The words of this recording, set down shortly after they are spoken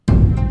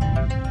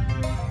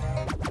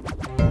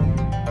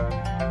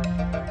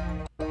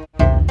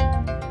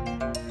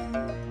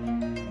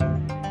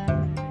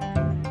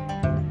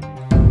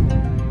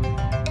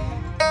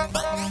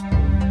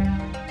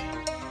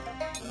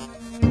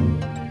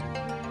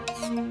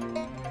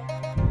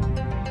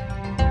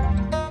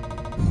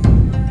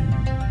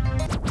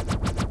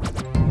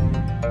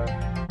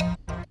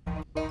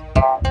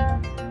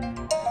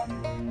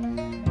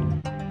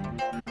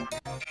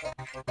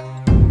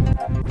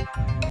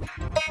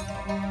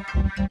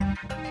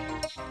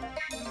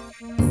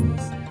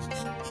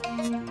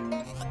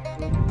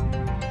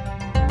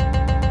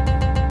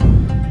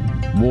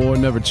War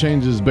never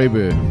changes,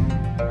 baby.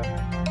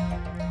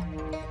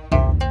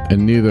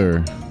 And neither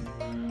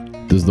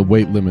does the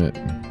weight limit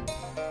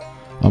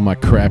on my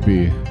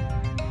crappy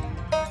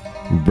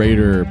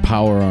Raider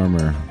power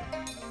armor.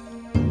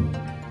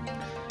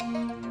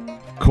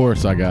 Of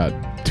course, I got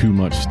too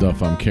much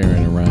stuff I'm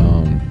carrying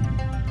around.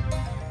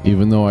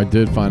 Even though I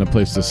did find a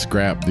place to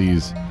scrap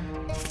these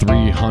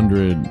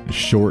 300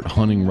 short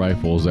hunting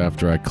rifles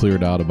after I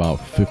cleared out about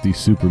 50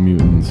 super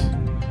mutants.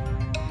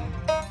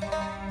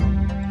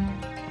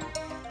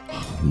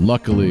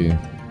 Luckily,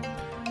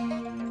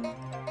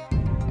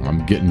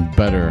 I'm getting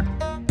better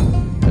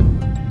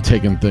at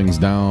taking things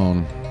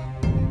down.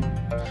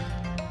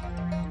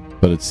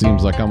 But it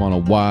seems like I'm on a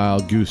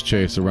wild goose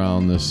chase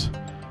around this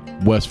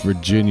West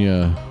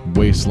Virginia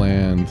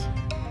wasteland,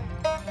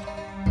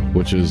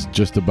 which is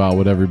just about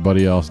what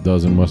everybody else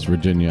does in West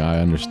Virginia. I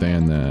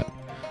understand that.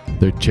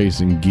 They're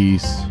chasing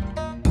geese.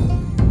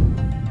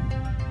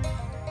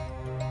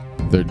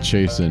 They're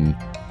chasing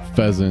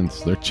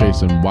pheasants. They're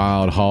chasing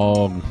wild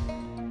hog.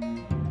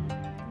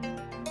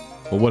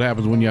 But what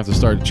happens when you have to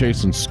start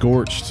chasing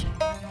scorched?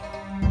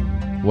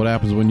 What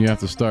happens when you have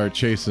to start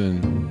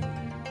chasing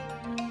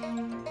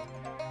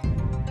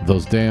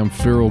those damn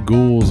feral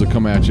ghouls that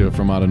come at you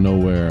from out of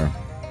nowhere?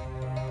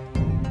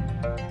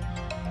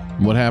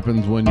 What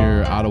happens when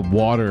you're out of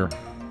water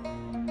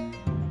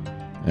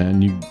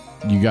and you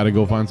got to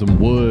go find some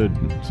wood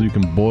so you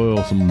can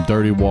boil some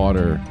dirty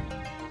water?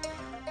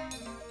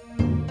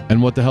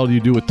 And what the hell do you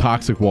do with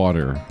toxic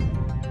water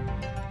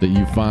that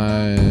you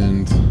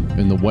find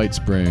in the White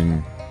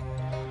Spring,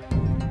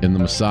 in the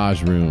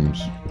massage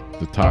rooms?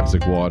 The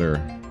toxic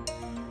water,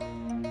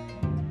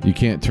 you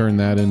can't turn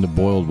that into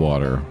boiled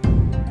water.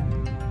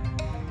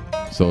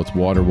 So it's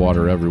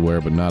water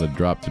everywhere, but not a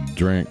drop to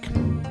drink.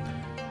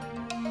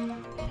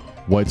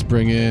 White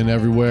Spring in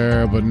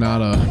everywhere, but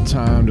not a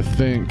time to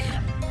think.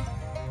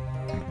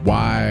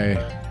 Why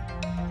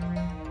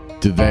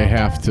do they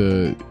have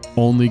to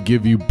only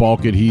give you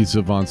bulk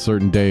adhesive on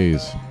certain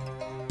days?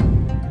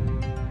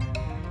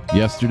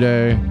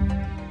 Yesterday,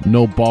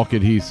 no bulk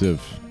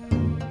adhesive.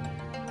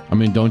 I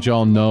mean, don't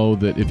y'all know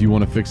that if you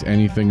want to fix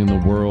anything in the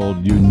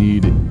world, you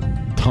need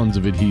tons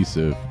of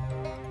adhesive?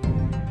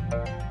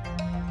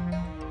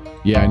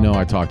 Yeah, I know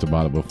I talked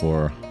about it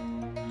before.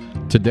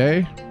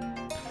 Today,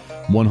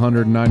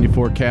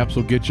 194 caps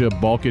will get you a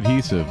bulk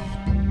adhesive,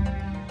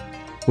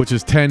 which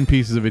is 10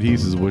 pieces of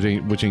adhesive,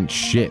 which ain't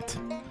shit.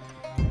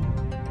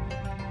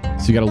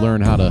 So you got to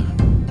learn how to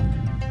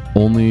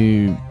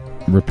only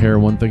repair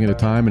one thing at a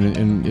time.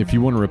 And if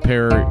you want to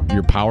repair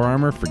your power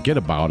armor, forget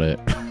about it.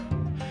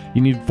 You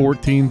need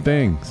 14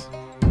 things.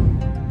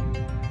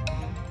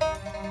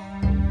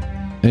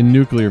 And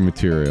nuclear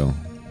material.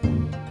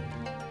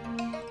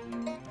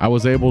 I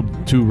was able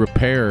to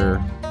repair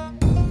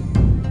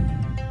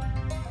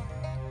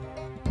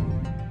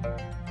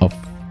a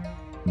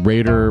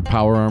Raider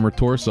power armor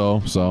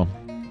torso, so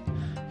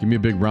give me a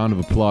big round of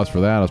applause for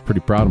that. I was pretty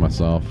proud of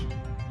myself.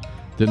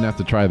 Didn't have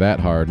to try that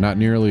hard. Not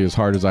nearly as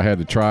hard as I had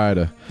to try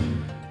to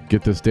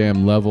get this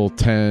damn level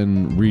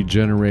 10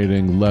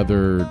 regenerating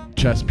leather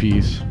chest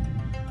piece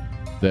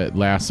that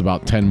lasts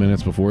about 10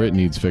 minutes before it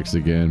needs fixed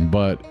again.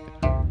 But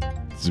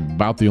it's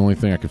about the only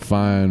thing I could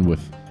find with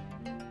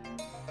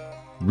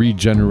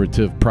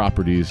regenerative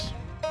properties.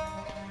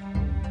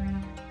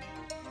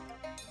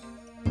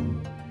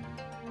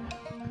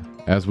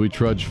 As we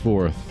trudge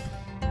forth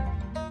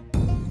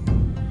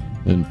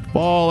in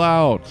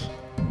Fallout.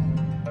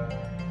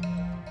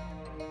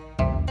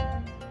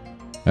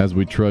 As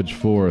we trudge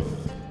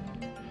forth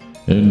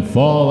in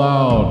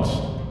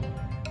Fallout.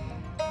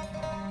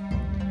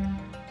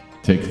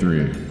 Take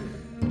 3.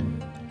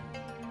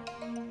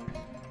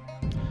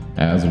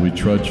 As we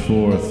trudge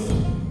forth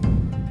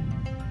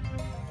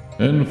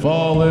and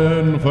fall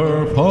in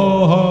for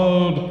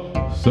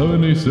Fallout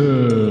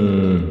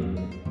 76.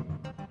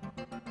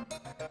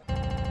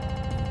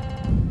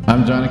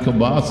 I'm Johnny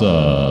Kielbasa.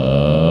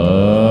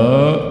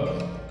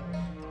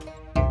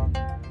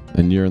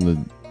 And you're in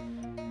the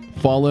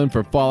Fall In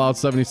for Fallout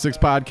 76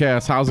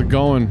 podcast. How's it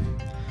going?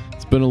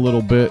 It's been a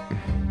little bit.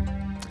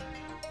 I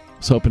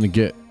was hoping to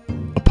get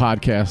a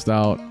podcast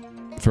out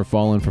for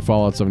Fall In for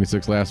Fallout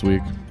 76 last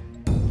week,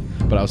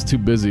 but I was too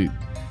busy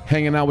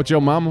hanging out with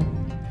your mama.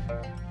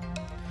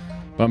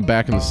 But I'm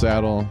back in the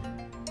saddle.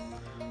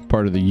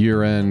 Part of the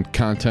year-end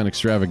content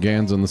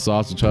extravaganza in the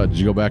Sausage Hut. Did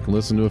you go back and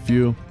listen to a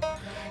few?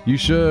 You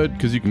should,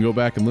 because you can go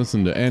back and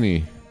listen to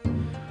any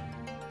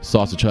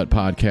Sausage Hut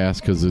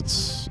podcast because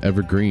it's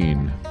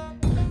evergreen.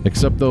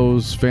 Except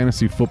those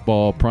fantasy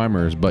football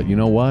primers. But you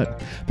know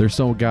what? They're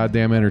so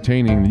goddamn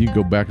entertaining that you can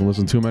go back and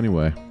listen to them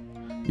anyway.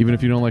 Even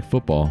if you don't like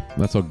football.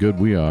 That's how good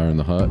we are in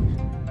the hut.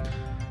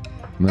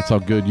 And that's how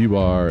good you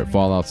are at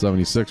Fallout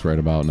 76 right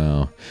about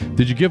now.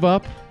 Did you give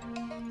up?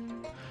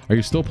 Are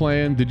you still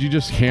playing? Did you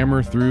just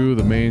hammer through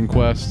the main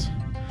quest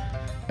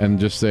and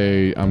just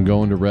say, I'm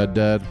going to Red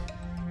Dead?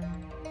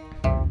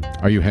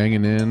 Are you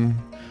hanging in?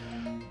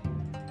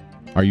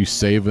 Are you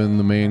saving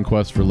the main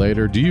quest for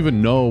later? Do you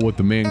even know what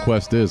the main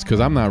quest is? Because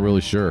I'm not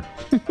really sure.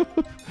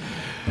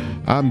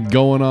 I'm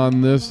going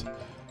on this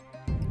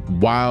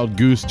wild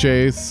goose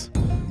chase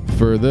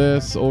for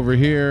this over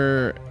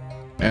here,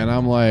 and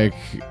I'm like,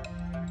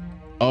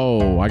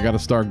 oh, I got to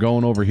start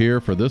going over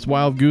here for this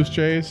wild goose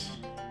chase?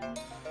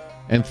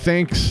 And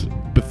thanks,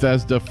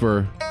 Bethesda,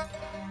 for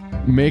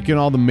making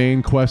all the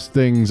main quest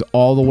things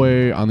all the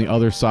way on the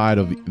other side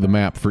of the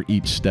map for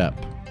each step.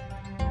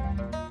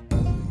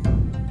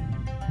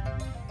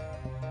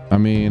 I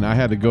mean, I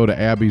had to go to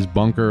Abby's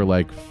bunker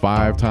like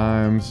 5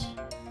 times,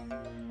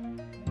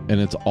 and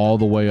it's all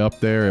the way up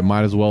there. It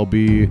might as well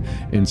be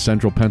in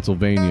central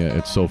Pennsylvania.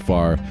 It's so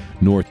far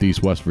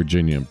northeast West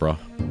Virginia, bro.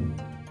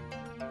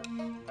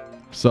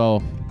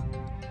 So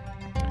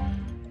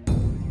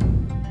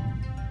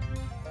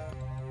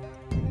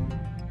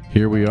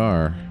here we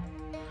are.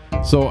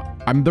 So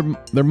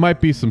there might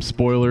be some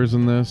spoilers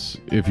in this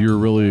if you're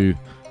really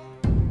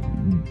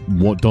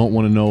don't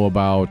want to know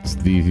about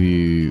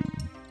the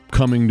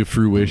coming to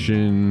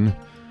fruition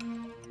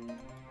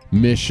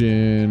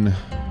mission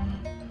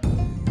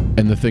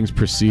and the things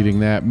preceding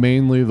that.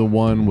 Mainly the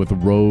one with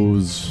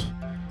Rose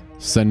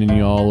sending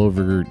you all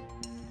over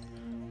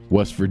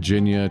West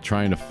Virginia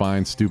trying to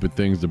find stupid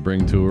things to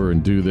bring to her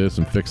and do this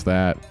and fix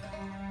that.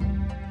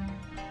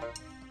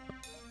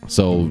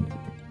 So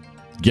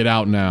get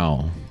out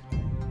now.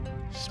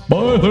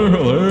 Spoiler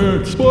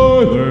alert!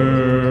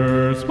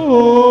 Spoiler!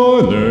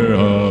 Spoiler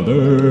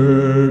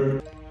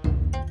alert!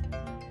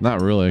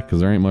 Not really,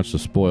 because there ain't much to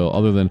spoil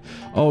other than,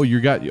 oh, you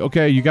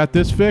got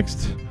this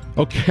fixed?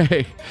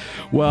 Okay.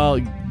 Well,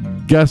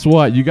 guess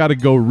what? You got to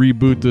go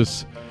reboot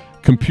this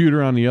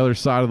computer on the other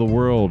side of the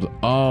world.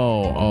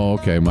 Oh,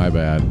 okay, my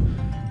bad.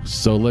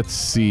 So let's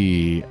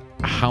see.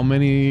 How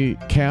many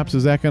caps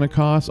is that going to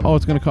cost? Oh,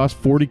 it's going to cost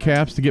 40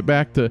 caps to get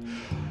back to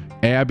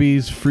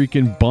Abby's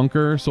freaking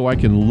bunker so I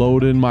can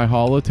load in my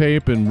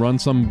holotape and run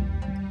some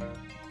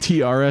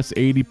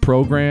TRS-80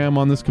 program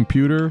on this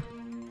computer.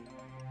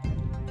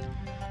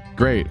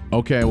 Great.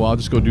 Okay, well, I'll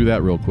just go do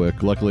that real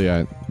quick. Luckily,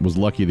 I was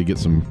lucky to get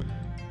some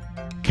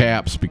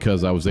caps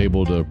because I was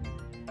able to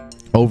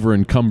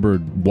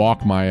over-encumbered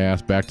walk my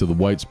ass back to the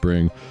White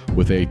Spring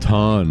with a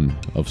ton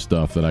of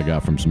stuff that I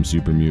got from some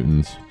Super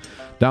Mutants.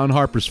 Down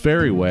Harper's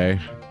Ferry way.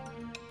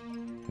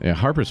 Yeah,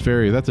 Harper's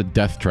Ferry, that's a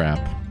death trap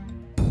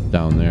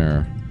down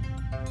there.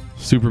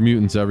 Super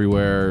Mutants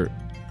everywhere.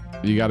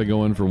 You got to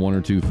go in for 1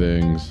 or 2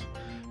 things,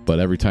 but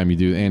every time you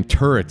do, and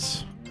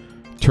turrets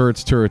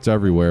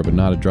everywhere, but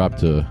not a drop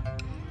to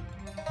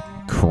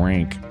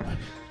crank.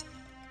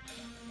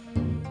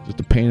 Just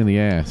a pain in the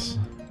ass.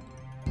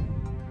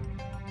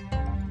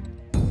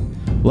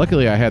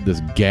 Luckily, I had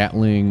this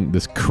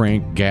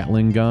crank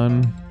Gatling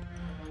gun,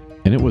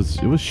 and it was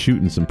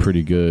shooting some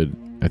pretty good.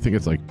 I think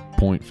it's like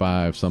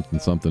 0.5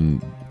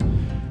 something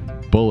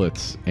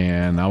bullets,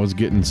 and I was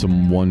getting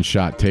some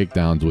one-shot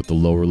takedowns with the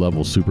lower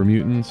level Super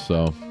Mutants.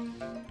 So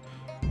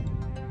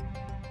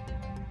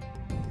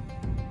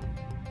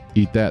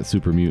eat that,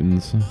 Super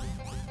Mutants.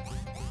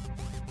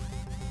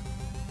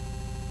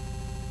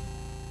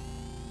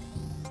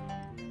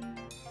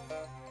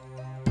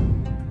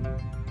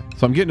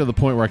 So I'm getting to the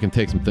point where I can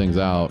take some things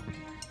out.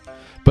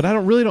 But I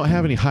don't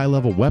have any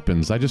high-level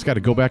weapons. I just got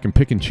to go back and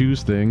pick and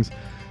choose things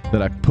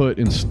that I put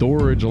in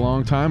storage a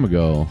long time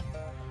ago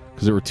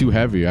because they were too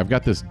heavy. I've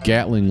got this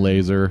Gatling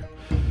laser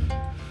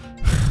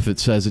that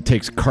says it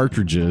takes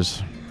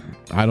cartridges.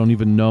 I don't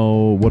even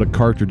know what a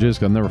cartridge is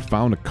because I've never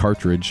found a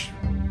cartridge.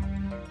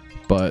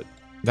 But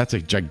that's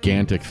a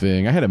gigantic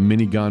thing. I had a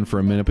minigun for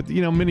a minute, but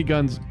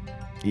miniguns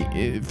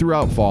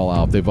throughout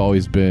Fallout, they've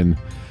always been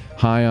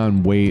high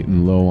on weight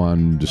and low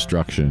on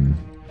destruction.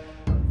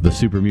 The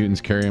Super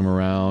Mutants carry them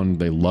around,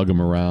 they lug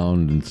them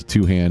around, and it's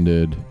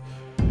two-handed.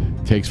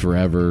 Takes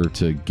forever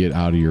to get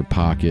out of your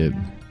pocket.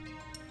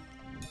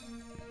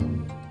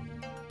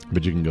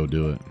 But you can go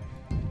do it.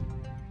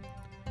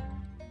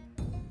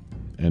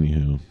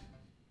 Anywho.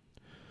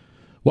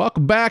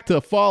 Welcome back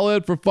to Fall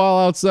In for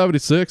Fallout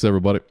 76,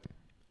 everybody.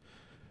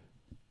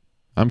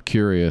 I'm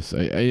curious,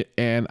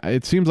 and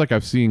it seems like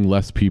I've seen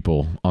less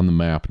people on the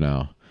map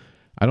now.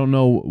 I don't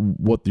know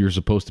what you're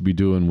supposed to be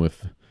doing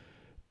with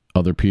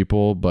other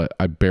people, but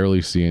I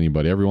barely see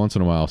anybody. Every once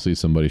in a while, I'll see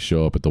somebody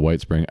show up at the White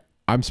Spring.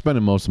 I'm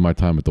spending most of my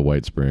time at the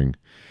White Spring.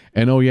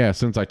 And oh yeah,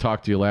 since I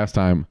talked to you last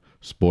time,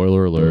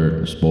 spoiler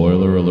alert,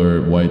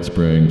 White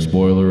Spring,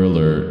 spoiler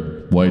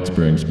alert, White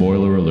Spring,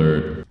 spoiler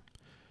alert.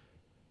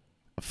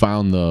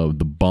 Found the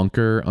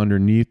bunker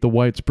underneath the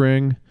White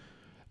Spring.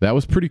 That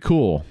was pretty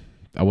cool.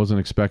 I wasn't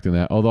expecting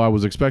that. Although I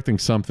was expecting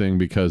something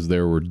because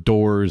there were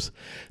doors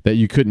that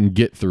you couldn't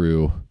get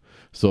through.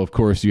 So, of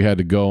course, you had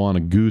to go on a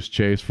goose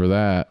chase for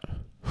that.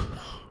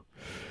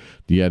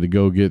 You had to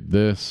go get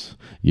this.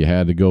 You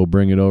had to go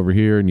bring it over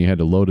here, and you had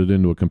to load it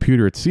into a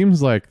computer. It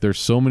seems like there's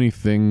so many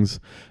things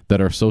that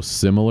are so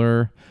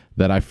similar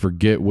that I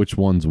forget which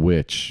one's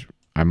which.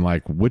 I'm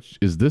like, which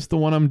is this the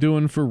one I'm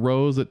doing for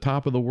Rose at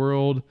Top of the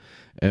World?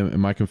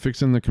 Am I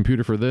fixing the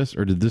computer for this,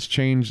 or did this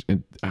change?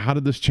 How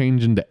did this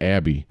change into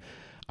Abby?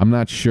 I'm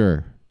not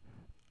sure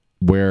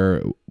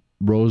where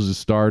Rose's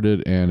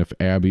started and if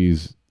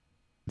Abby's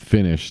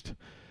finished,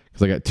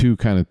 because I got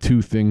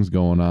two things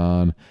going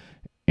on,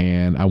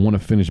 and I want to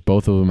finish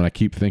both of them, and I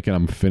keep thinking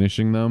I'm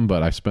finishing them,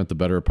 but I spent the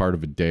better part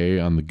of a day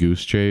on the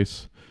Goose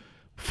Chase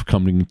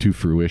coming to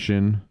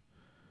fruition.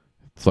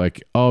 It's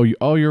like,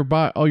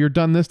 you're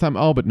done this time.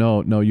 Oh, but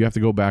no, you have to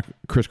go back,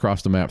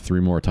 crisscross the map 3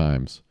 more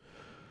times.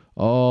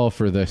 Oh,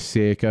 for the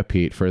sake of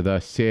Pete,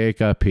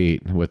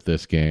 with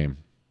this game.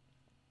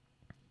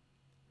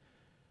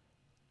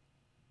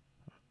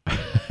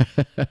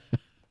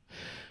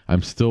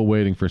 I'm still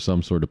waiting for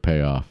some sort of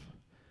payoff,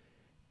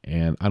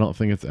 and I don't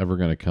think it's ever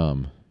going to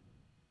come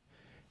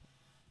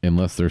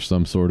unless there's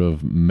some sort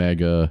of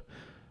mega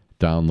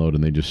download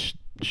and they just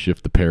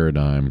shift the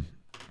paradigm.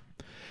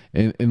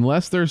 And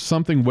unless there's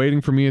something waiting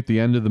for me at the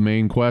end of the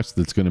main quest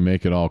that's going to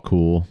make it all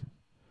cool.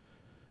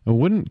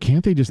 And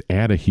can't they just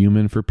add a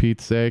human, for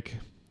Pete's sake?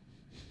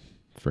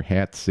 For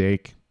hat's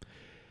sake?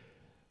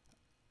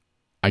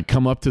 I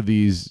come up to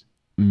these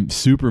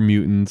super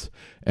mutants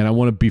and I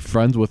want to be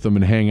friends with them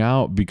and hang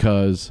out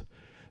because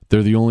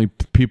they're the only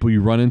people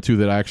you run into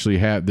that actually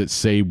that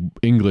say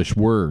English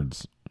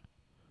words.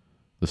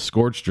 The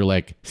Scorched are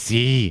like,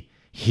 see,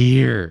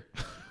 here,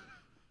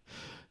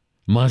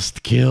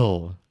 must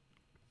kill.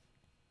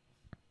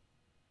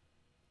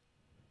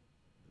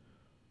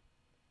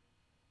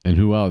 And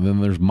who else? Then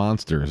there's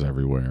monsters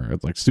everywhere.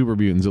 It's like super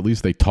mutants. At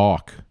least they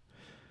talk.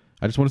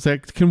 I just want to say,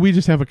 can we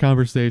just have a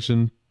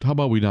conversation? How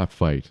about we not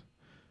fight?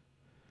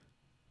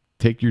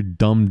 Take your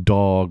dumb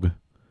dog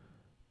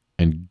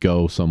and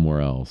go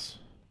somewhere else.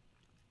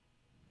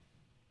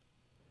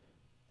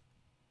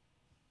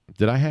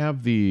 Did I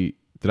have the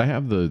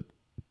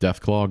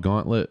Deathclaw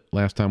gauntlet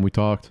last time we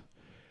talked?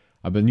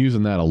 I've been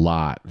using that a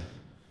lot.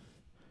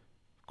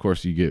 Of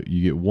course, you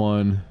get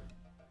one.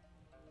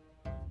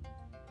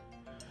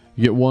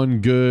 You get one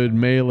good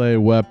melee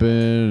weapon,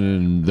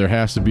 and there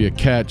has to be a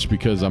catch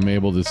because I'm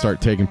able to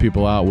start taking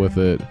people out with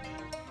it.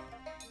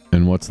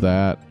 And what's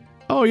that?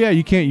 Oh yeah,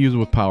 you can't use it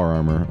with power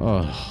armor.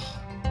 Ugh.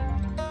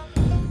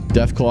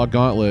 Deathclaw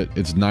gauntlet.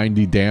 It's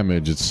 90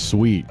 damage. It's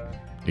sweet.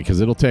 Because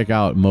it'll take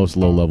out most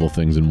low-level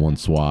things in one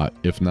swat.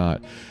 If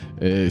not,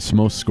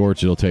 most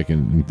Scorch it'll take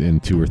in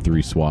 2 or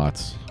 3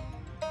 swats.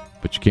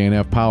 But you can't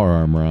have power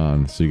armor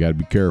on, so you got to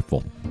be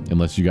careful.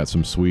 Unless you got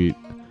some sweet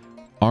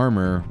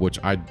armor, which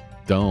I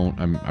don't.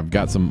 I've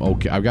got some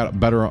okay. I've got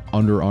better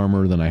under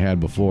armor than I had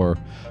before,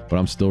 but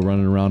I'm still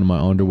running around in my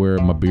underwear,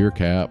 my beer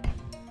cap,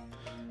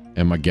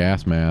 and my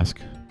gas mask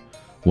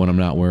when I'm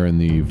not wearing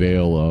the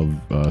Veil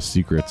of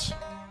Secrets.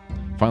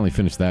 Finally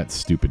finished that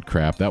stupid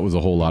crap. That was a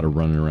whole lot of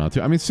running around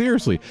too. I mean,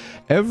 seriously,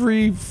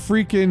 every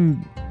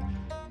freaking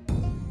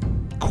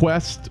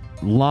quest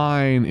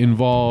line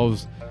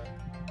involves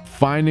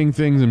finding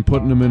things and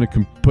putting it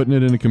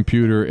in a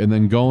computer, and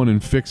then going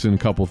and fixing a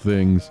couple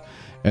things,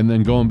 and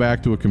then going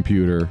back to a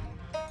computer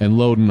and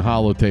loading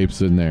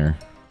holotapes in there.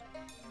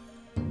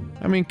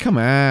 I mean, come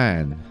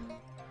on.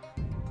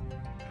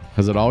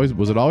 Was it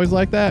always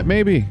like that?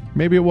 Maybe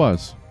it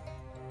was.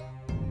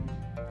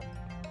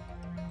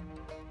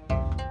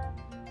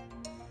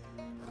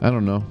 I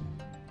don't know.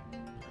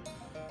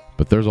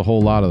 But there's a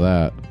whole lot of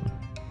that.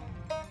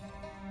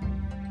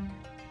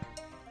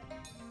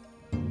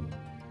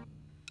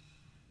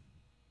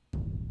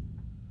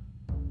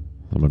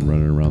 I've been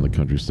running around the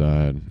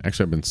countryside.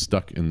 Actually, I've been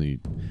stuck in the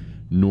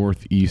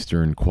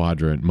northeastern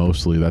quadrant.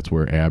 Mostly that's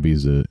where Abby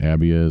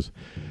is.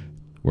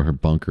 Where her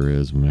bunker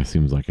is. And it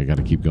seems like I got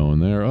to keep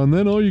going there. And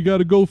then, you got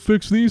to go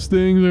fix these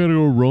things. I got to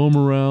go roam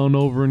around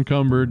over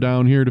encumbered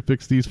down here to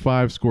fix these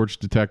 5 Scorch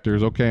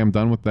detectors. Okay, I'm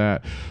done with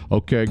that.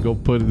 Okay, go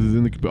put it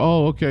in the...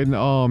 Oh, okay.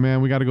 Oh,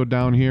 man, we got to go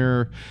down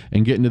here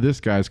and get into this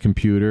guy's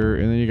computer.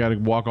 And then you got to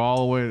walk all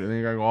the way... And then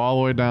you got to go all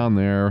the way down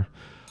there.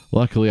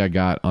 Luckily, I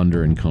got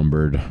under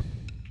encumbered.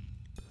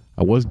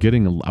 I was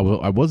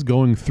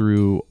going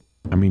through...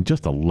 I mean,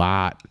 just a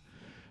lot.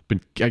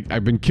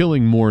 I've been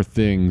killing more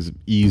things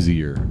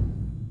easier.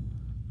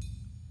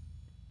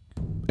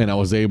 And I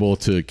was able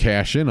to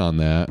cash in on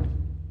that.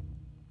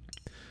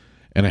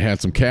 And I had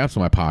some caps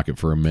in my pocket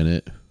for a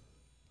minute.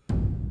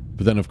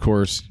 But then, of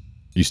course,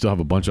 you still have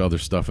a bunch of other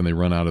stuff and they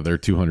run out of their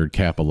 200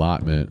 cap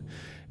allotment.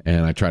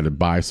 And I tried to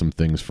buy some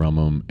things from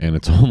them. And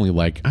it's only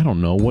like, I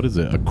don't know, what is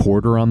it?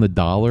 $0.25 on the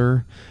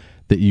dollar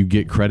that you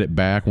get credit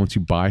back once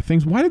you buy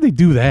things? Why did they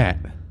do that?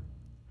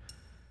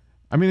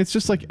 I mean, it's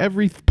just like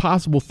every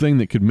possible thing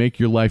that could make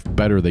your life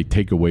better, they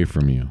take away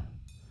from you.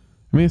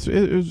 I mean,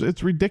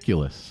 it's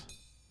ridiculous.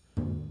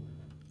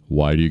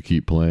 Why do you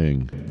keep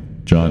playing?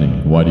 Johnny,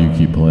 why do you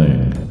keep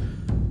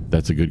playing?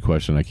 That's a good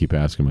question I keep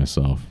asking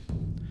myself.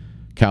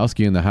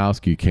 Kowski and the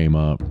Howski came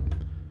up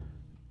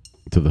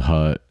to the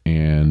hut,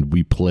 and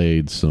we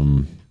played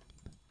some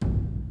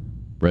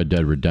Red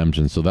Dead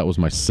Redemption, so that was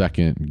my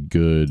second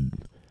good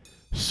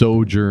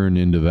sojourn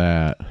into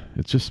that.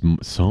 It's just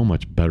so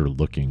much better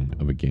looking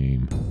of a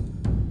game.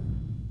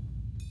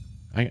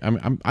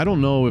 I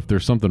don't know if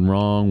there's something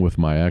wrong with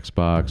my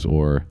Xbox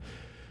or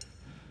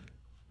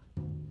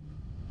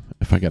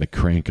if I got to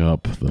crank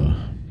up the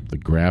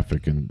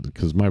graphic, and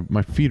because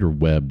my feet are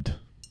webbed,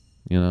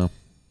 you know.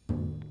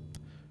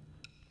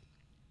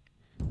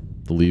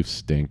 The Leafs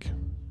stink.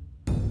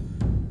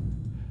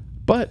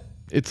 But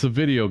it's a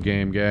video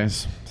game,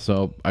 guys.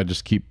 So I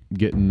just keep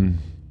getting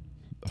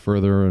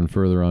further and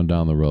further on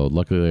down the road.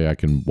 Luckily, I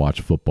can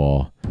watch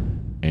football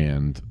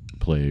and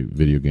play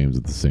video games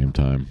at the same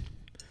time.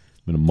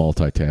 I'm in a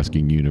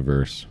multitasking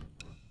universe.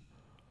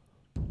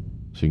 So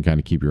you can kind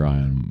of keep your eye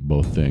on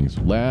both things.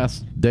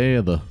 Last day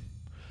of the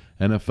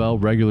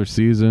NFL regular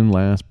season,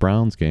 last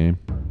Browns game.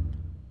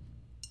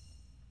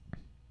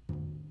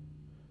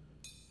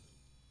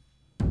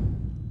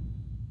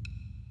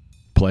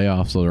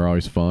 Playoffs are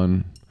always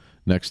fun.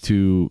 Next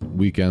 2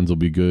 weekends will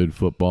be good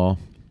football.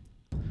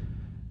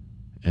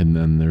 And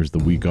then there's the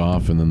week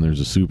off, and then there's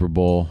a Super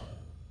Bowl.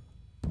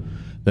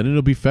 Then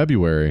it'll be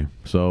February.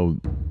 So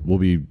we'll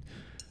be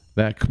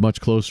that much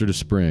closer to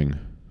spring.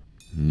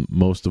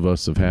 Most of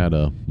us have had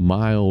a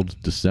mild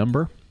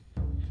December.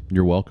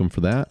 You're welcome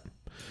for that.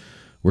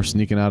 We're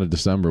sneaking out of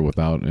December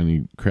without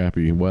any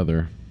crappy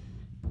weather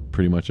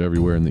pretty much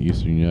everywhere in the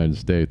eastern United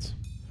States,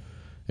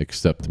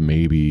 except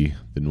maybe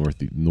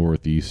the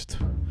northeast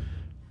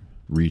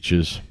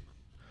reaches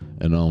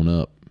and on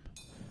up.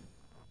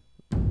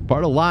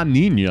 Part of La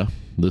Nina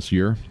this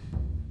year.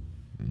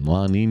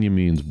 La Nina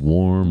means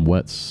warm,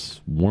 wet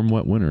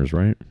winters,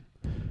 right?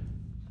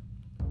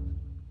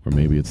 Or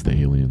maybe it's the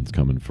aliens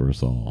coming for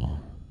us all.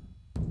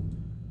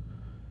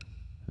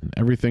 And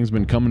everything's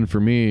been coming for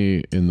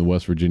me in the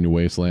West Virginia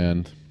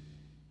wasteland.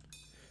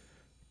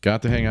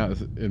 Got to hang out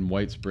in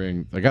White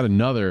Spring. I got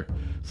another.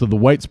 So the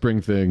White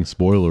Spring thing,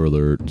 spoiler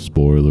alert,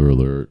 spoiler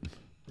alert,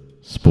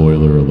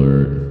 spoiler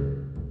alert.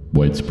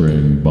 White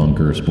Spring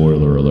bunker,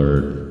 spoiler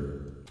alert.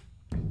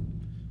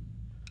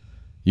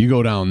 You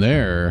go down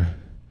there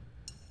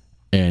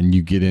and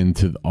you get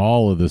into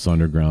all of this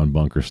underground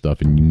bunker stuff,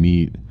 and you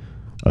meet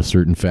a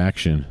certain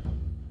faction.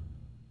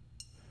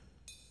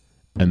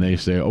 And they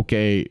say,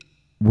 okay,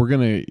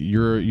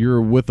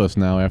 you're with us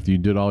now after you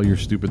did all your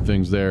stupid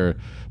things there,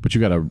 but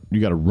you gotta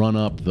run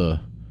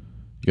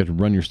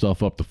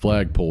yourself up the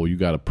flagpole. You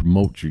gotta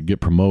get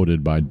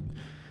promoted by,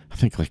 I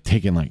think, like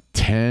taking like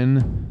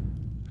 10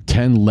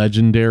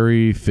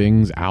 legendary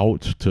things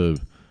out to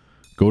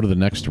go to the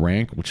next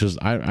rank, which is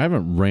I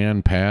haven't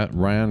ran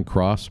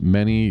across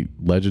many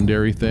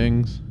legendary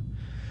things,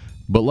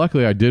 but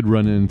luckily I did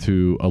run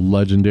into a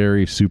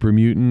legendary super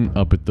mutant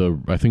up at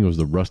I think it was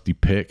the Rusty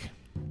Pick.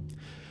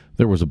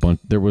 There was a bunch.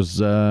 There was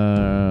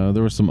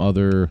some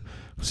other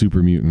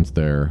super mutants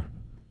there.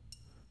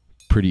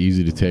 Pretty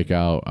easy to take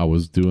out. I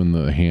was doing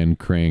the hand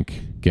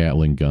crank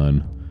Gatling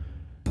gun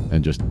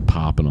and just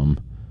popping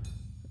them.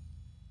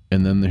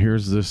 And then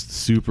here's this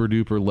super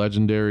duper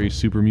legendary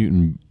super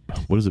mutant.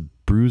 What is it?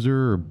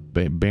 Bruiser or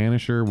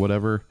Banisher,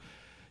 whatever.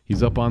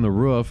 He's up on the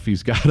roof.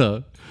 He's got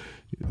a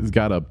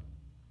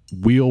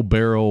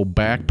wheelbarrow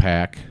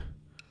backpack.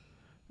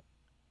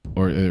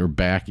 Or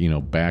back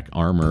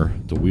armor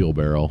to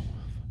wheelbarrow,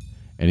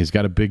 and he's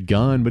got a big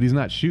gun, but he's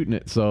not shooting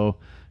it. So,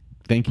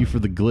 thank you for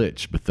the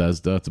glitch,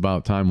 Bethesda. It's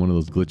about time one of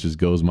those glitches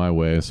goes my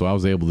way. So I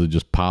was able to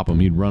just pop him.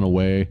 He'd run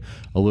away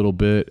a little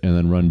bit and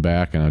then run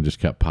back, and I just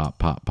kept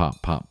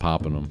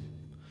popping him.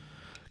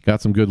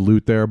 Got some good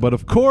loot there, but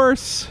of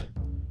course,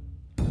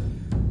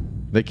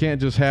 they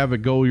can't just have it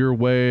go your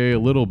way a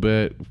little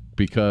bit,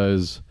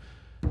 because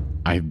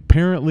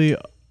apparently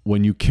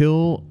when you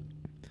kill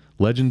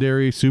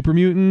legendary super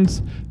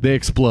mutants, they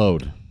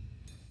explode,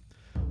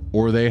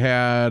 or they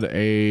had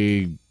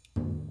a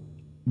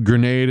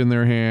grenade in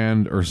their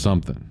hand or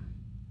something.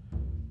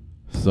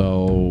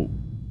 So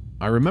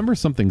I remember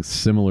something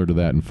similar to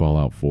that in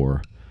Fallout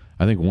 4.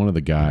 I think one of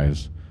the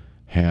guys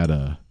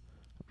had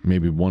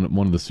maybe one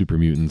of the super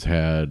mutants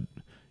had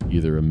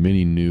either a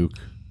mini nuke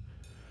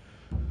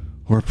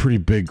or a pretty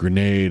big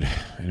grenade,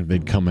 and if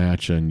they'd come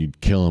at you and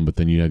you'd kill them, but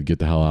then you had to get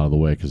the hell out of the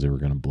way because they were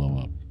going to blow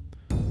up.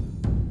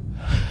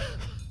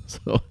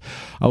 So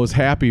I was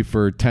happy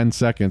for 10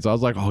 seconds. I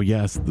was like, oh,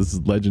 yes, this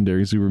is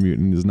legendary super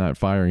mutant is not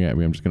firing at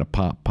me. I'm just going to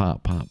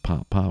pop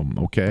him.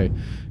 Okay.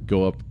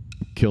 Go up,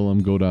 kill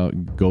him, go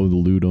down, go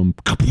loot him.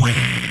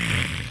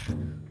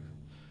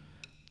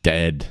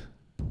 Dead.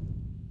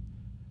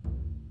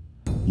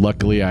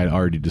 Luckily, I'd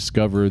already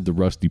discovered the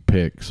Rusty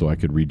Pick, so I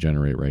could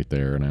regenerate right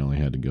there, and I only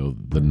had to go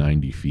the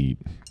 90 feet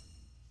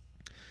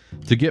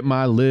to get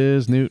my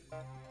Liz Newt.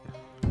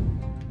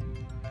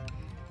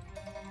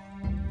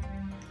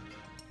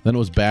 Then it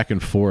was back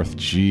and forth.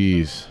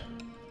 Jeez.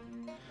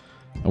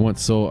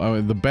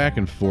 The back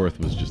and forth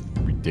was just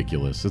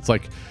ridiculous. It's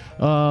like,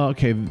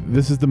 okay,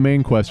 this is the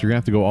main quest. You're going to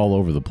have to go all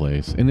over the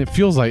place. And it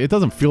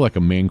doesn't feel like a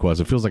main quest.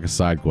 It feels like a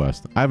side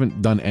quest. I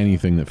haven't done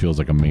anything that feels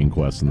like a main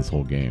quest in this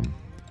whole game.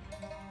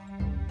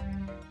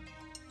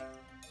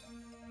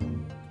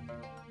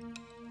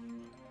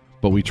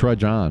 But we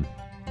trudge on.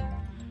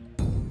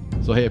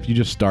 So, hey, if you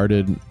just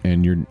started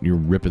and you're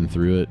ripping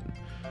through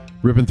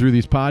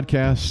these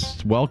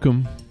podcasts,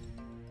 welcome.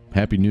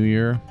 Happy New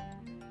Year.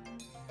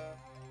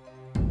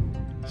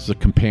 This is a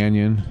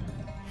companion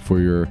for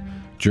your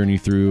journey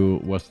through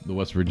the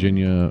West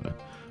Virginia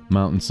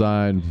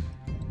mountainside.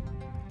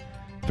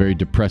 Very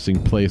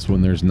depressing place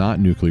when there's not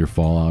nuclear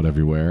fallout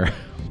everywhere.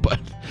 But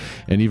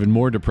an even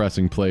more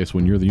depressing place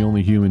when you're the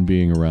only human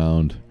being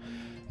around,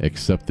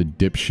 except the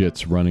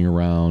dipshits running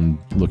around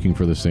looking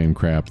for the same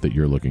crap that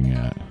you're looking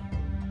at.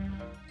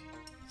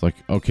 It's like,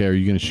 okay, are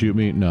you going to shoot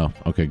me? No.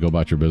 Okay, go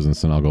about your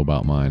business and I'll go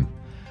about mine.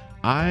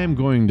 I'm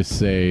going to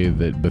say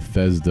that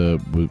Bethesda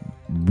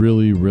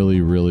really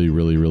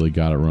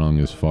got it wrong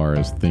as far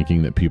as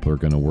thinking that people are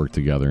going to work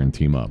together and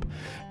team up.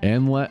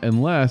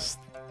 Unless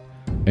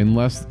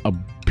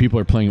people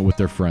are playing it with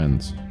their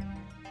friends.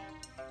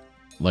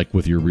 Like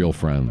with your real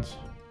friends.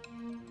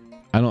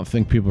 I don't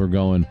think people are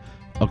going,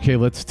 okay,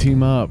 let's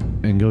team up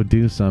and go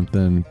do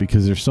something,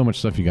 because there's so much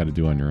stuff you got to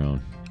do on your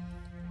own.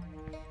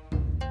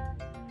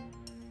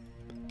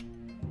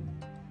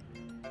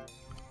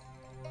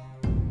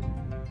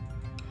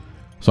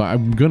 So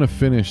I'm going to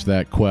finish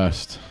that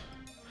quest.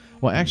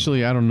 Well,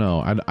 actually, I don't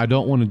know. I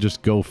don't want to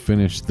just go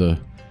finish the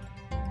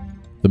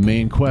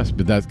main quest,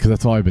 but that's because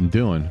that's all I've been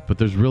doing. But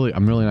I'm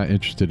really not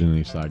interested in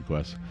any side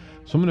quests.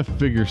 So I'm going to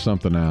figure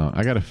something out.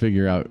 I got to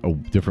figure out a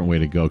different way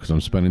to go because I'm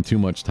spending too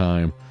much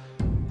time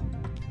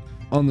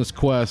on this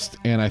quest,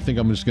 and I think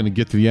I'm just going to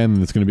get to the end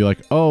and it's going to be like,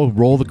 oh,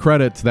 roll the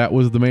credits. That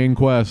was the main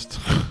quest.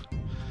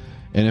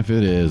 And if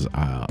it is,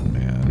 oh,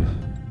 man.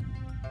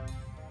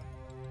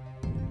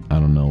 I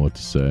don't know what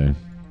to say.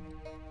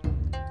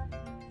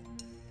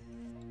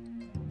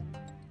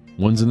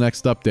 When's the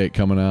next update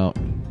coming out?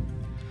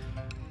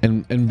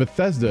 And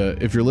Bethesda,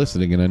 if you're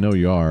listening, and I know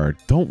you are,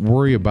 don't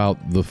worry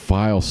about the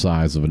file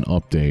size of an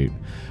update.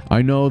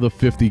 I know the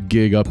 50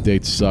 gig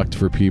updates sucked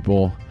for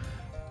people,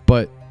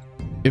 but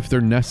if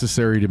they're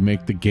necessary to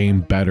make the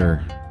game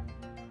better,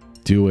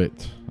 do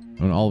it.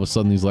 And all of a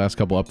sudden, these last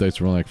couple updates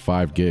were like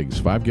 5 gigs.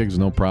 5 gigs is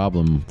no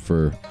problem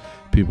for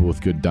people with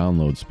good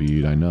download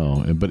speed, I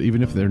know. But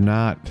even if they're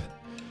not,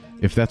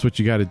 if that's what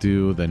you got to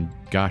do, then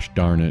gosh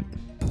darn it,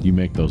 you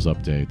make those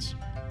updates.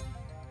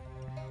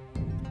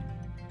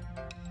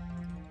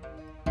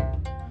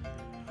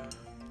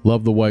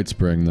 Love the White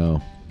Spring,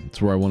 though.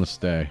 It's where I want to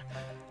stay.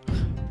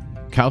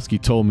 Kowski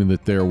told me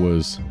that there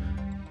was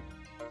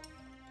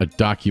a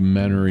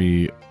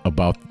documentary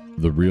about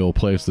the real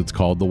place that's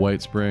called the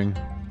White Spring.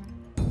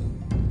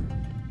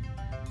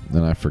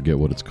 And I forget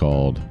what it's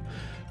called.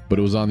 But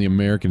it was on the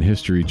American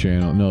History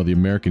Channel. No, the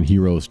American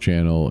Heroes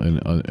Channel.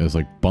 And it's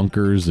like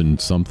Bunkers and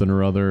something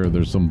or other.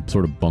 There's some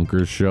sort of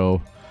Bunkers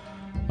show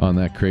on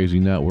that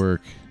crazy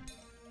network.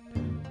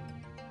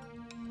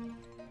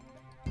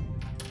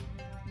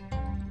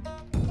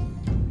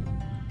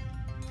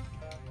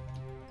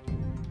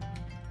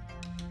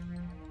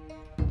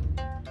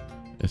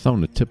 It's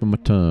on the tip of my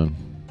tongue.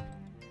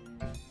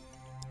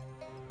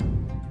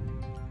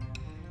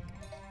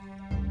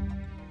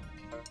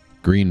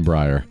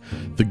 Greenbrier.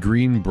 The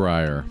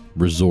Greenbrier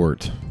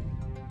Resort.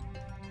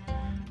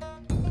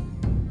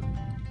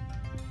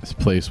 This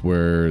place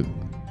where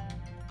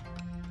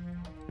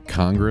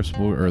Congress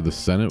will, or the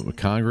Senate,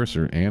 Congress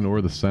or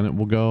the Senate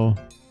will go.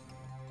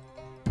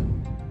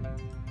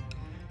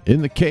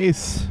 In the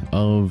case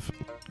of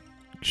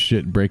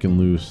shit breaking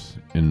loose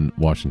in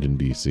Washington,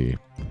 D.C.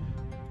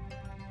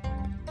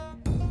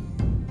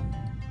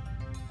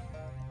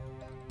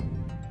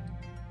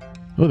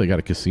 Oh, they got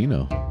a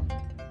casino.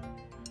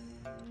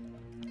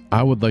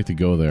 I would like to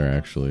go there,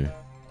 actually.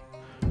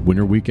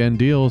 Winter weekend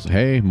deals.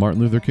 Hey, Martin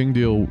Luther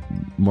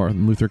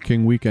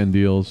King weekend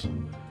deals.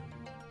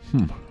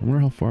 I wonder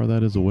how far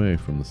that is away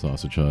from the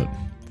Sausage Hut,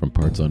 from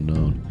Parts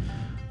Unknown.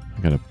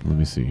 Let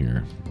me see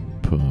here.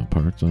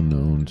 Parts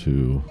Unknown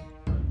to,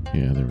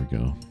 yeah, there we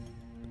go.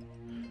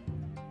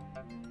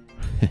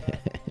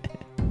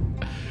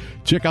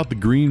 Check out the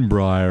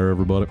Greenbrier,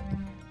 everybody.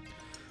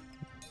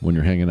 When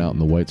you're hanging out in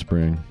the White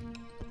Spring.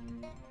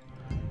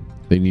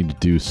 They need to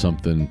do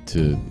something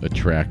to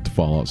attract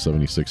Fallout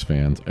 76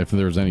 fans, if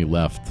there's any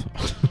left.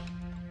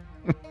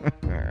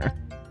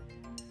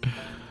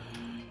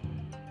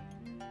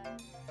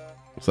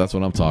 So that's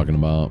what I'm talking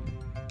about.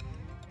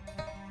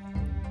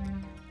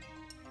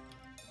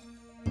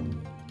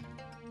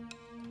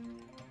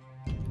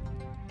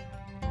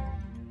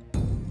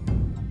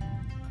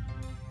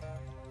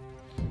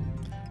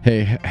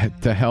 Hey,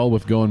 to hell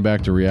with going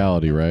back to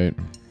reality, right?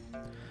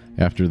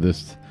 After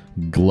this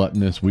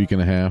gluttonous week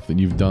and a half that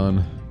you've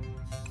done,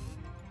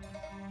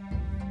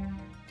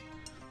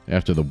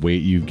 after the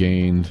weight you've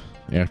gained,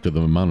 after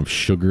the amount of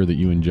sugar that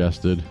you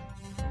ingested,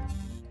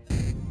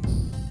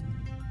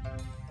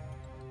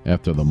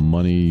 after the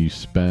money you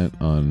spent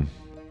on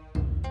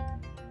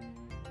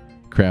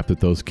crap that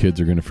those kids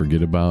are going to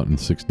forget about in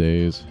 6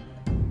 days.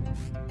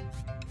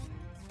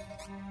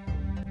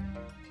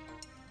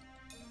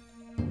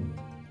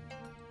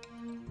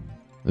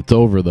 It's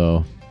over,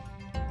 though.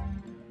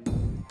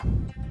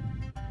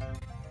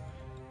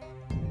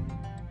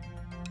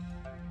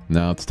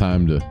 Now it's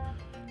time to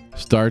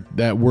start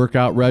that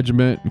workout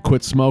regimen and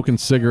quit smoking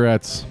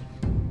cigarettes.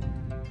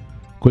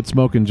 Quit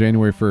smoking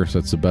January 1st.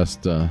 That's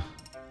the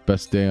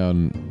best day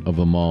of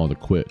them all to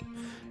quit.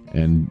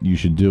 And you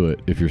should do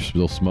it. If you're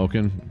still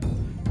smoking,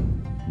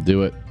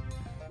 do it.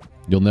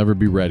 You'll never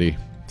be ready.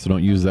 So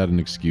don't use that as an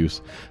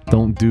excuse.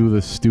 Don't do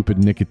the stupid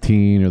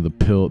nicotine or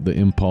the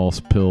impulse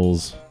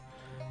pills.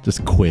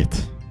 Just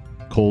quit.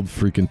 Cold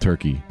freaking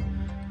turkey.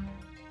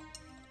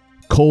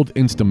 Cold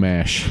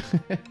Instamash.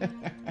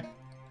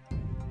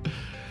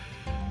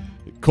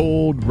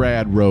 Cold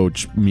rad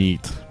roach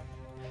meat.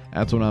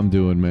 That's what I'm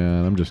doing,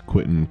 man. I'm just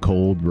quitting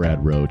cold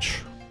rad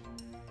roach.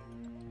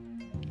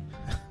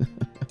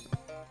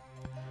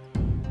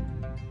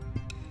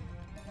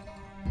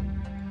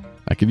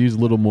 I could use a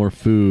little more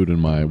food in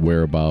my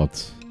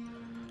whereabouts.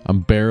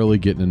 I'm barely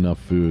getting enough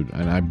food,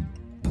 and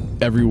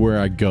everywhere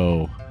I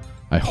go,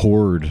 I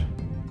hoard,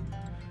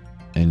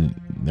 and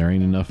there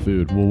ain't enough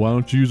food. Well, why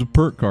don't you use a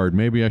perk card?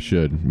 Maybe I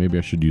should. Maybe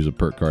I should use a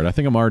perk card. I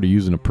think I'm already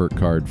using a perk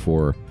card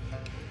for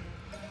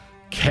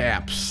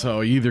caps,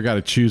 so you either got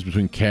to choose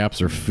between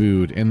caps or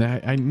food, and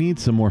I need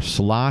some more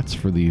slots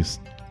for these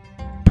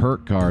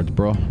perk cards,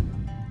 bro.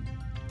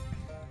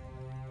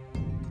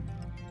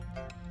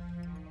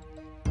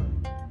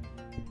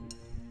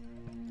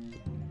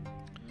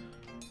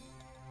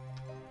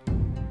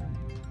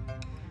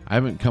 I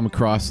haven't come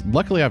across...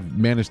 Luckily, I've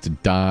managed to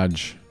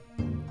dodge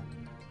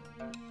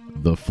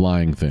the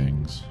flying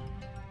things.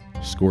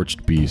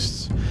 Scorched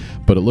beasts.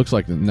 But it looks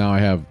like now I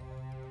have...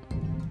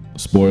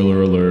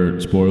 Spoiler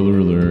alert. Spoiler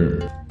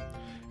alert.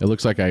 It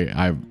looks like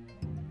I've...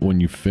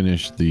 When you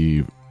finish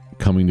the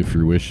Coming to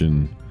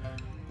Fruition,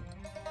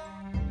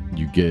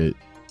 you get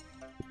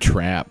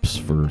traps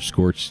for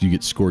Scorched... You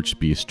get Scorched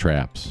Beast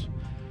traps.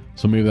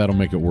 So maybe that'll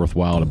make it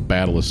worthwhile to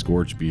battle a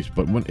Scorched Beast.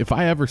 But if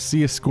I ever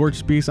see a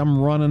Scorched Beast, I'm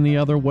running the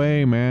other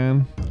way,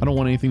 man. I don't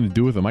want anything to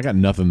do with him. I got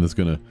nothing that's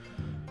going to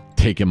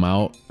take him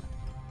out.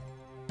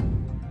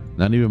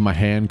 Not even my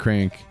hand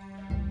crank.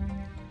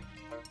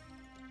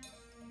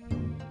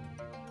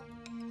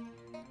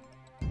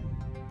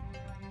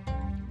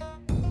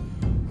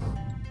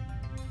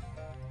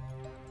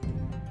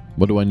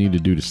 What do I need to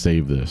do to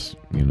save this?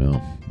 You know,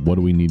 what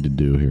do we need to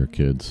do here,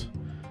 kids?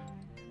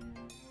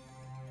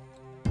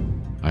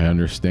 I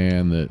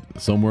understand that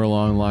somewhere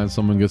along the line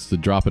someone gets to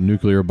drop a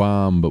nuclear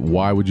bomb, but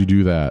why would you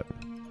do that?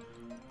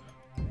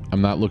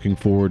 I'm not looking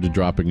forward to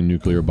dropping a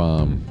nuclear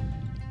bomb.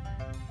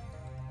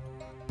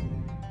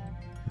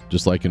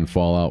 Just like in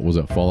Fallout, was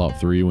it Fallout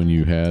 3 when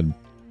you had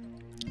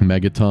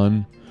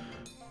Megaton?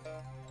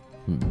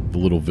 The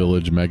little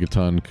village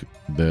Megaton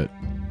that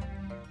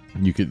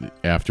you could,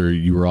 after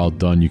you were all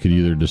done, you could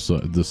either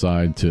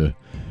decide to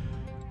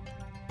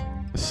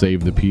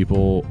save the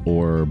people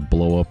or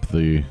blow up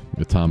the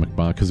atomic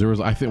bomb, because there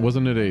was, I think,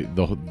 wasn't it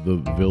the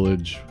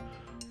village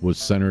was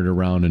centered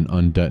around an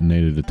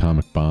undetonated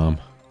atomic bomb,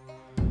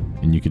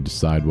 and you could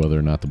decide whether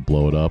or not to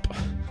blow it up.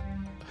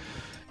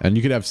 And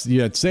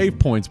you had save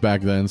points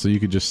back then, so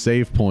you could just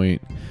save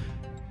point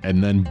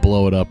and then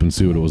blow it up and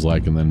see what it was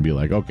like, and then be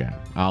like, okay,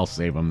 I'll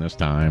save them this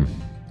time.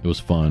 It was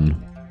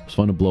fun. It was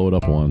fun to blow it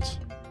up once.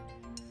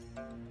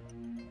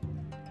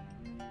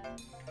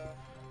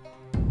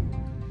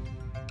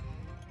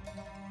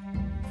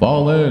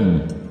 Fall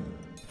in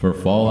for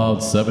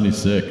Fallout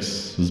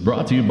 76 is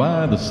brought to you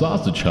by the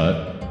Sausage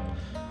Hut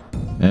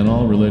and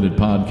all related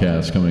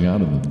podcasts coming out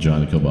of the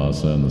Johnny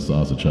Kilbasa and the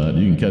Sausage Hut.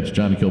 You can catch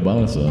Johnny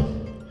Kilbasa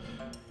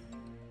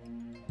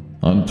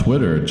on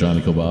Twitter at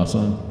Johnny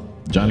Kilbasa.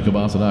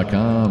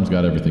 JohnnyKilbasa.com's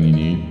got everything you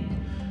need.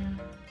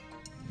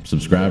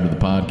 Subscribe to the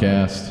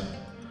podcast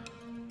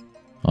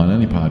on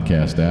any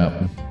podcast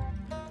app.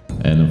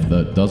 And if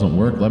that doesn't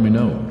work, let me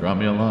know. Drop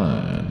me a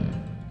line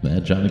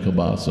at Johnny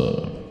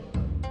Kilbasa.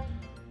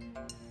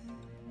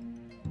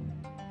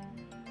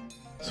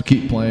 So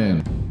keep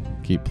playing.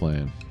 Keep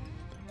playing.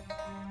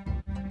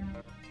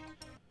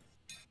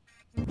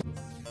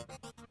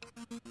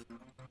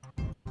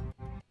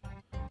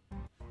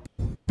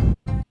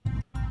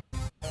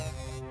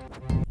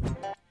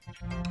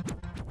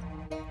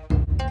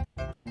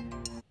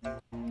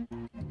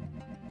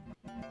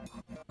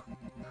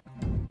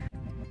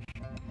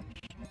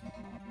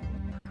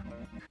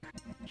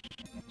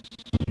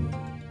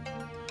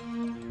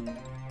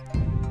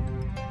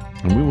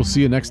 And we will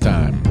see you next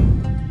time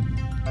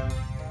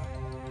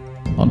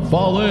on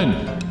Fall In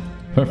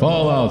for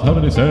Fallout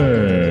 76.